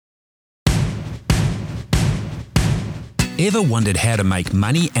Ever wondered how to make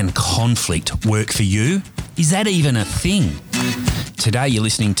money and conflict work for you? Is that even a thing? Today you're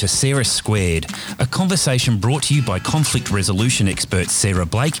listening to Sarah Squared, a conversation brought to you by conflict resolution expert Sarah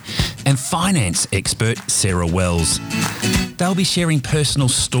Blake and finance expert Sarah Wells. They'll be sharing personal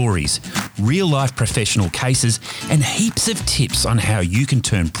stories, real-life professional cases and heaps of tips on how you can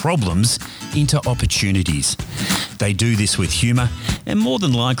turn problems into opportunities. They do this with humour and more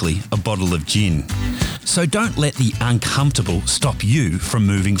than likely a bottle of gin. So don't let the uncomfortable stop you from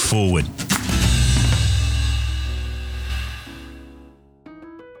moving forward.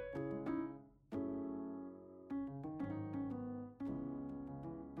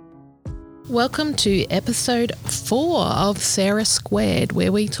 Welcome to episode 4 of Sarah Squared,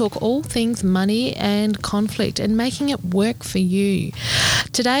 where we talk all things money and conflict and making it work for you.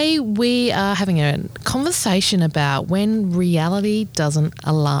 Today we are having a conversation about when reality doesn't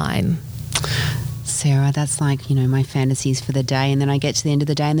align. Sarah, that's like, my fantasies for the day, and then I get to the end of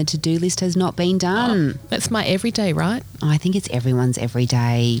the day and the to-do list has not been done. Oh, that's my everyday, right? I think it's everyone's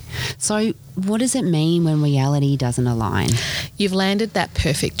everyday. So what does it mean when reality doesn't align? You've landed that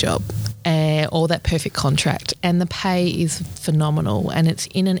perfect job or that perfect contract, and the pay is phenomenal, and it's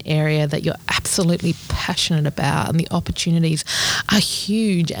in an area that you're absolutely passionate about, and the opportunities are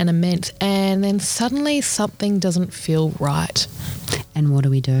huge and immense, and then suddenly something doesn't feel right. And what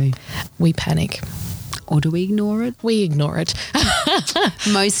do? We panic. Or do we ignore it? We ignore it.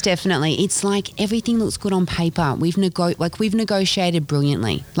 Most definitely. It's like everything looks good on paper. We've negotiated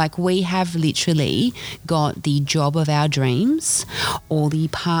brilliantly. Like we have literally got the job of our dreams or the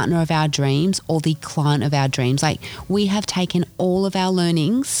partner of our dreams or the client of our dreams. Like we have taken all of our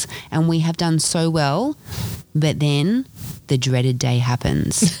learnings and we have done so well, but then the dreaded day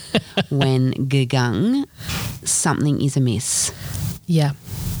happens when something is amiss. Yeah.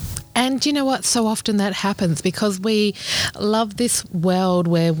 And you know what? So often that happens because we love this world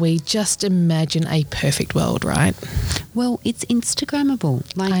where we just imagine a perfect world, right? Well, it's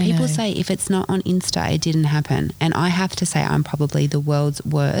Instagrammable. Like people say, if it's not on Insta, it didn't happen. And I have to say I'm probably the world's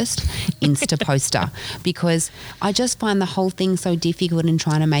worst Insta poster because I just find the whole thing so difficult in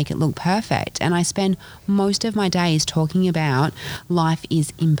trying to make it look perfect. And I spend most of my days talking about life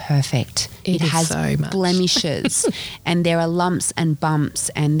is imperfect. It has so much blemishes and there are lumps and bumps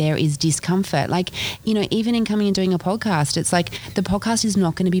and there is discomfort. Like, even in coming and doing a podcast, it's like the podcast is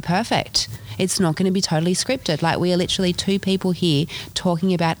not going to be perfect. It's not going to be totally scripted. Like we are literally two people here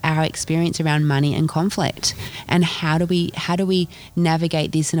talking about our experience around money and conflict and how do we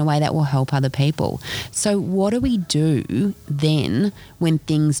navigate this in a way that will help other people. So what do we do then when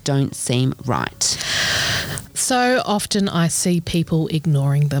things don't seem right? So often I see people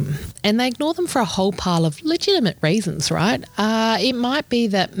ignoring them, and they ignore them for a whole pile of legitimate reasons, right? It might be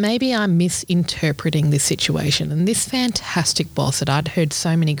that maybe I'm misinterpreting this situation, and this fantastic boss that I'd heard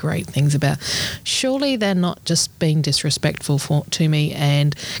so many great things about, surely they're not just being disrespectful to me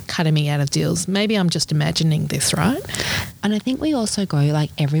and cutting me out of deals. Maybe I'm just imagining this, right? And I think we also go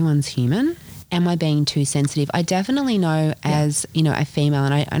like everyone's human. Am I being too sensitive? I definitely know as, a female,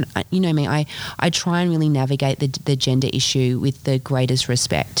 and I you know me, I try and really navigate the gender issue with the greatest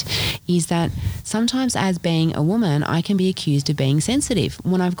respect, is that sometimes as being a woman, I can be accused of being sensitive.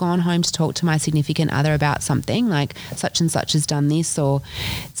 When I've gone home to talk to my significant other about something, like such and such has done this or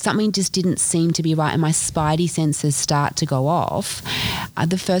something just didn't seem to be right and my spidey senses start to go off,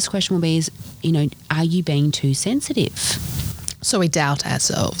 the first question will be are you being too sensitive? So we doubt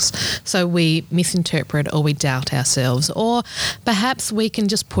ourselves. So we misinterpret or we doubt ourselves, or perhaps we can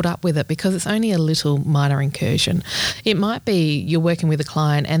just put up with it because it's only a little minor incursion. It might be you're working with a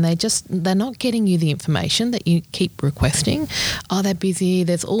client and they're not getting you the information that you keep requesting. Oh, they're busy.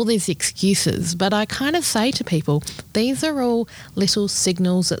 There's all these excuses. But I kind of say to people, these are all little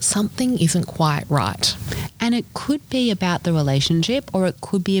signals that something isn't quite right. And it could be about the relationship or it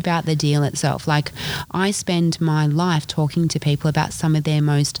could be about the deal itself. Like I spend my life talking to people about some of their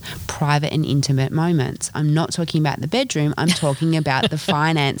most private and intimate moments. I'm not talking about the bedroom, I'm talking about the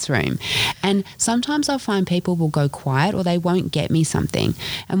finance room. And sometimes I'll find people will go quiet or they won't get me something.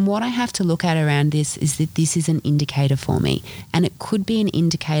 And what I have to look at around this is that this is an indicator for me. And it could be an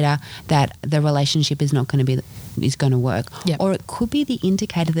indicator that the relationship is going to work. Yep. Or it could be the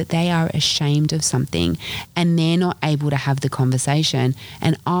indicator that they are ashamed of something and they're not able to have the conversation.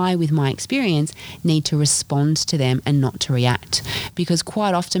 And I, with my experience, need to respond to them and not to react. Because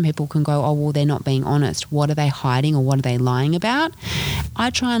quite often people can go, oh, well, they're not being honest. What are they hiding or what are they lying about? I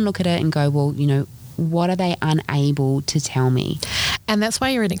try and look at it and go, well, what are they unable to tell me? And that's why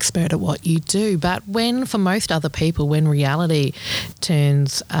you're an expert at what you do. But for most other people, when reality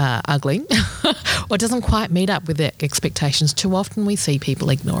turns ugly or doesn't quite meet up with their expectations, too often we see people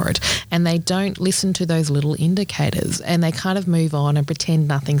ignore it and they don't listen to those little indicators and they kind of move on and pretend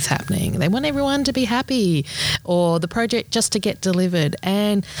nothing's happening. They want everyone to be happy or the project just to get delivered,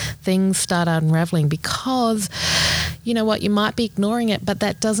 and things start unraveling because, you know what, you might be ignoring it, but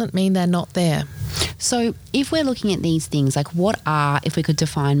that doesn't mean they're not there. So if we're looking at these things, like if we could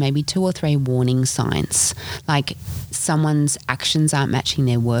define maybe 2 or 3 warning signs, like someone's actions aren't matching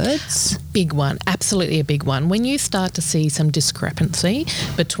their words? Big one, absolutely a big one. When you start to see some discrepancy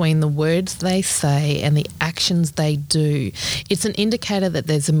between the words they say and the actions they do, it's an indicator that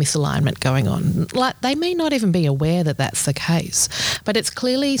there's a misalignment going on. Like, they may not even be aware that that's the case, but it's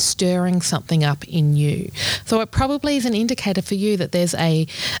clearly stirring something up in you. So it probably is an indicator for you that there's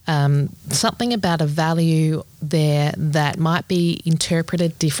something about a value there that might be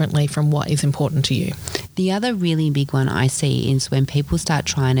interpreted differently from what is important to you. The other really big one I see is when people start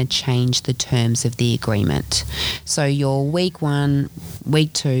trying to change the terms of the agreement. So you're week 1,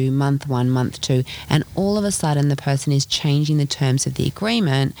 week 2, month 1, month 2, and all of a sudden the person is changing the terms of the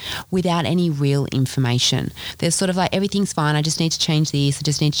agreement without any real information. They're sort of like, everything's fine, I just need to change this, I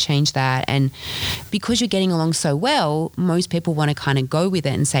just need to change that. And because you're getting along so well, most people want to kind of go with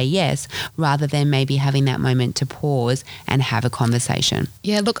it and say yes, rather than maybe having that moment to pause and have a conversation.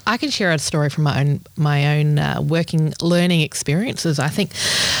 Yeah, look, I can share a story from my own learning experiences. I think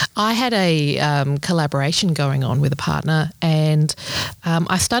I had a collaboration going on with a partner, and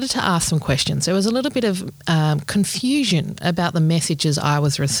I started to ask some questions. There was a little bit of confusion about the messages I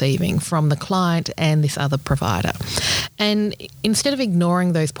was receiving from the client and this other provider. And instead of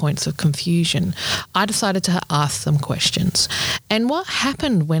ignoring those points of confusion, I decided to ask some questions. And what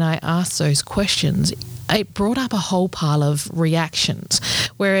happened when I asked those questions, it brought up a whole pile of reactions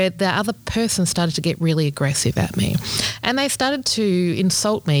where the other person started to get really aggressive at me. And they started to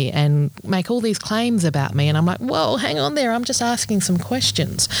insult me and make all these claims about me. And I'm like, whoa, hang on there, I'm just asking some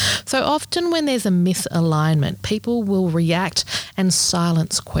questions. So often when there's a misalignment, people will react and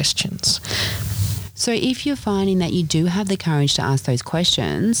silence questions. So if you're finding that you do have the courage to ask those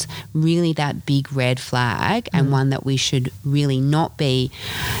questions, really that big red flag and one that we should really not be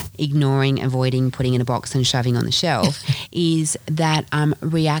ignoring, avoiding, putting in a box and shoving on the shelf is that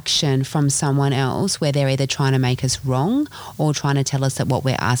reaction from someone else where they're either trying to make us wrong or trying to tell us that what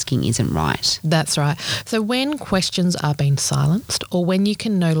we're asking isn't right. That's right. So when questions are being silenced or when you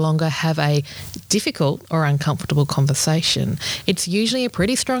can no longer have a difficult or uncomfortable conversation, it's usually a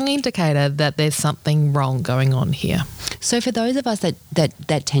pretty strong indicator that there's something wrong going on here. So for those of us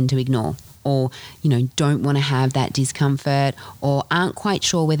that tend to ignore or, don't want to have that discomfort or aren't quite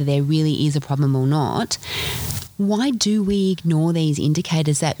sure whether there really is a problem or not, why do we ignore these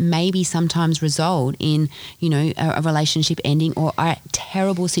indicators that maybe sometimes result in, a relationship ending or a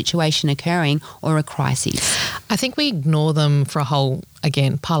terrible situation occurring or a crisis? I think we ignore them for a whole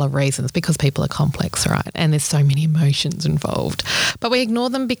pile of reasons because people are complex, right? And there's so many emotions involved. But we ignore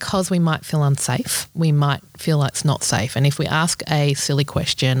them because we might feel unsafe. We might feel like it's not safe. And if we ask a silly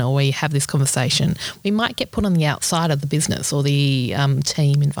question or we have this conversation, we might get put on the outside of the business or the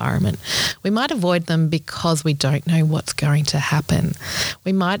team environment. We might avoid them because we don't know what's going to happen.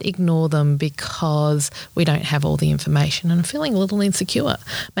 We might ignore them because we don't have all the information and are feeling a little insecure.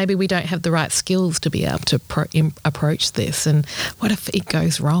 Maybe we don't have the right skills to be able to approach this. And what if it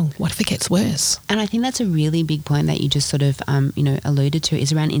goes wrong? What if it gets worse? And I think that's a really big point that you just sort of, alluded to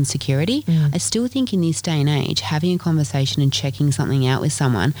is around insecurity. I still think in this day and age, having a conversation and checking something out with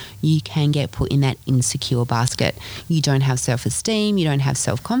someone, you can get put in that insecure basket. You don't have self-esteem, you don't have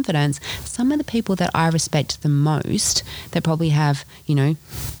self-confidence. Some of the people that I respect the most, that probably have,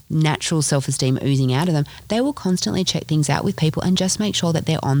 natural self-esteem oozing out of them, they will constantly check things out with people and just make sure that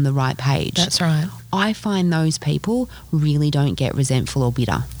they're on the right page. That's right. I find those people really don't get resentful or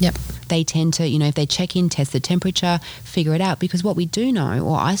bitter. Yep. They tend to, if they check in, test the temperature, figure it out. Because what we do know,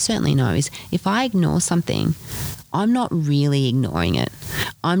 or I certainly know, is if I ignore something, I'm not really ignoring it.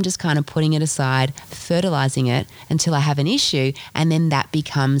 I'm just kind of putting it aside, fertilizing it until I have an issue, and then that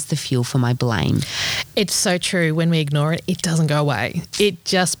becomes the fuel for my blame. It's so true. When we ignore it, it doesn't go away. It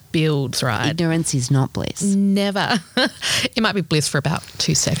just builds, right? Ignorance is not bliss. Never. It might be bliss for about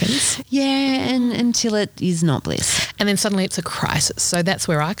 2 seconds. Yeah, and until it is not bliss. And then suddenly it's a crisis. So that's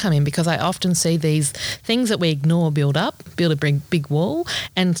where I come in, because I often see these things that we ignore build a big wall,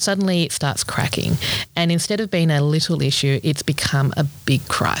 and suddenly it starts cracking. And instead of being a little issue, it's become a big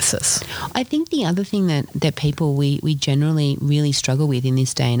crisis. I think the other thing that people we generally really struggle with in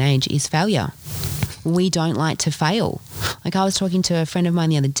this day and age is failure. we don't like to fail. Like I was talking to a friend of mine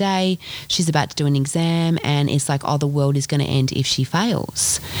the other day, she's about to do an exam and it's like, oh, the world is going to end if she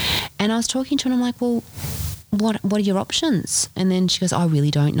fails. And I was talking to her and I'm like, well, what are your options? And then she goes, I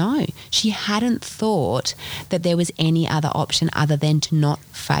really don't know. She hadn't thought that there was any other option other than to not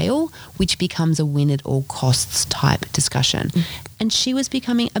fail, which becomes a win at all costs type discussion. And she was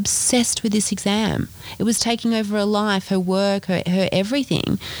becoming obsessed with this exam. It was taking over her life, her work, her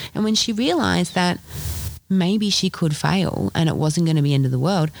everything. And when she realised that maybe she could fail and it wasn't going to be the end of the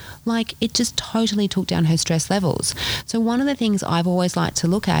world, like it just totally took down her stress levels. So one of the things I've always liked to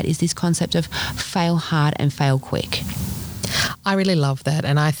look at is this concept of fail hard and fail quick. I really love that,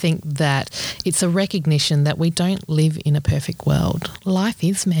 and I think that it's a recognition that we don't live in a perfect world. Life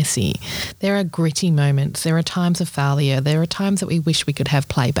is messy. There are gritty moments. There are times of failure. There are times that we wish we could have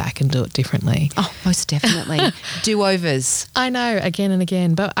playback and do it differently. Oh, most definitely. Do-overs. I know, again and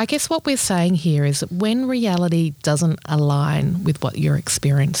again. But I guess what we're saying here is that when reality doesn't align with what you're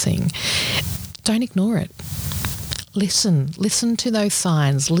experiencing, don't ignore it. Listen to those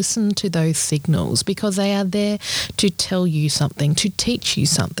signs, listen to those signals, because they are there to tell you something, to teach you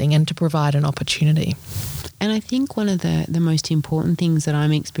something, and to provide an opportunity. And I think one of the most important things that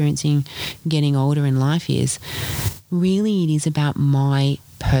I'm experiencing getting older in life is really it is about my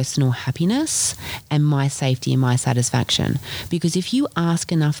personal happiness and my safety and my satisfaction. Because if you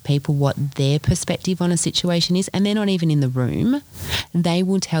ask enough people what their perspective on a situation is, and they're not even in the room, they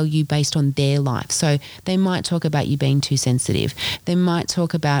will tell you based on their life. So they might talk about you being too sensitive. They might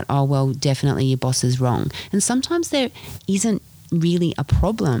talk about, oh, well, definitely your boss is wrong. And sometimes there isn't really a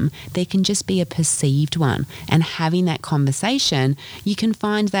problem. There can just be a perceived one. And having that conversation, you can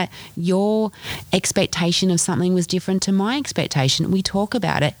find that your expectation of something was different to my expectation. We talk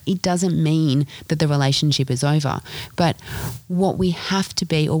about it. It doesn't mean that the relationship is over. But what we have to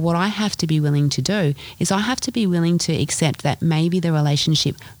be, or what I have to be willing to do, is I have to be willing to accept that maybe the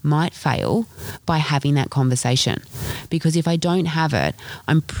relationship might fail by having that conversation. Because if I don't have it,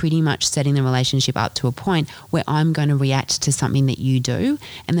 I'm pretty much setting the relationship up to a point where I'm going to react to something that you do,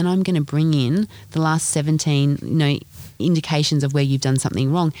 and then I'm going to bring in the last 17 indications of where you've done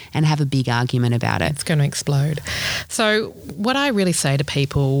something wrong and have a big argument about it. It's going to explode. So what I really say to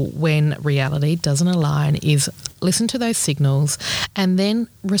people when reality doesn't align is listen to those signals and then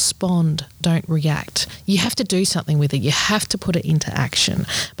respond. Don't react. You have to do something with it. You have to put it into action.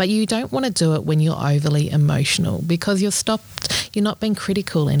 But you don't want to do it when you're overly emotional, because you're not being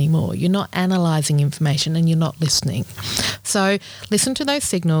critical anymore. You're not analysing information and you're not listening. So listen to those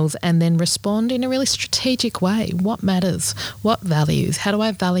signals and then respond in a really strategic way. What matters? What values? How do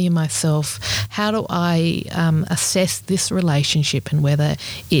I value myself? How do I assess this relationship and whether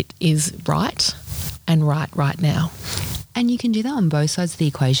it is right and right now? And you can do that on both sides of the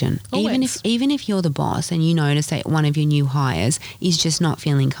equation. Always. Even if you're the boss and you notice that one of your new hires is just not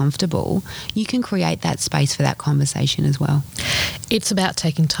feeling comfortable, you can create that space for that conversation as well. It's about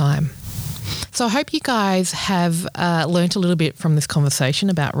taking time. So I hope you guys have learnt a little bit from this conversation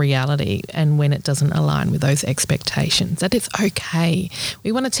about reality and when it doesn't align with those expectations, that it's okay.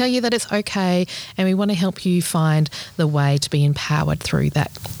 We want to tell you that it's okay, and we want to help you find the way to be empowered through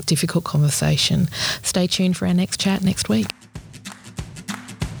that difficult conversation. Stay tuned for our next chat next week.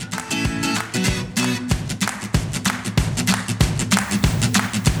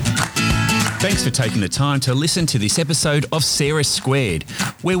 Thanks for taking the time to listen to this episode of Sarah Squared,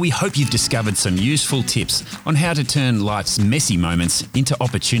 where we hope you've discovered some useful tips on how to turn life's messy moments into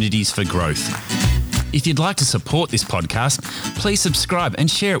opportunities for growth. If you'd like to support this podcast, please subscribe and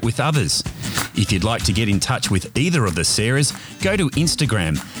share it with others. If you'd like to get in touch with either of the Sarahs, go to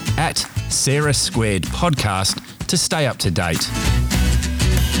Instagram @Sarah Squared Podcast to stay up to date.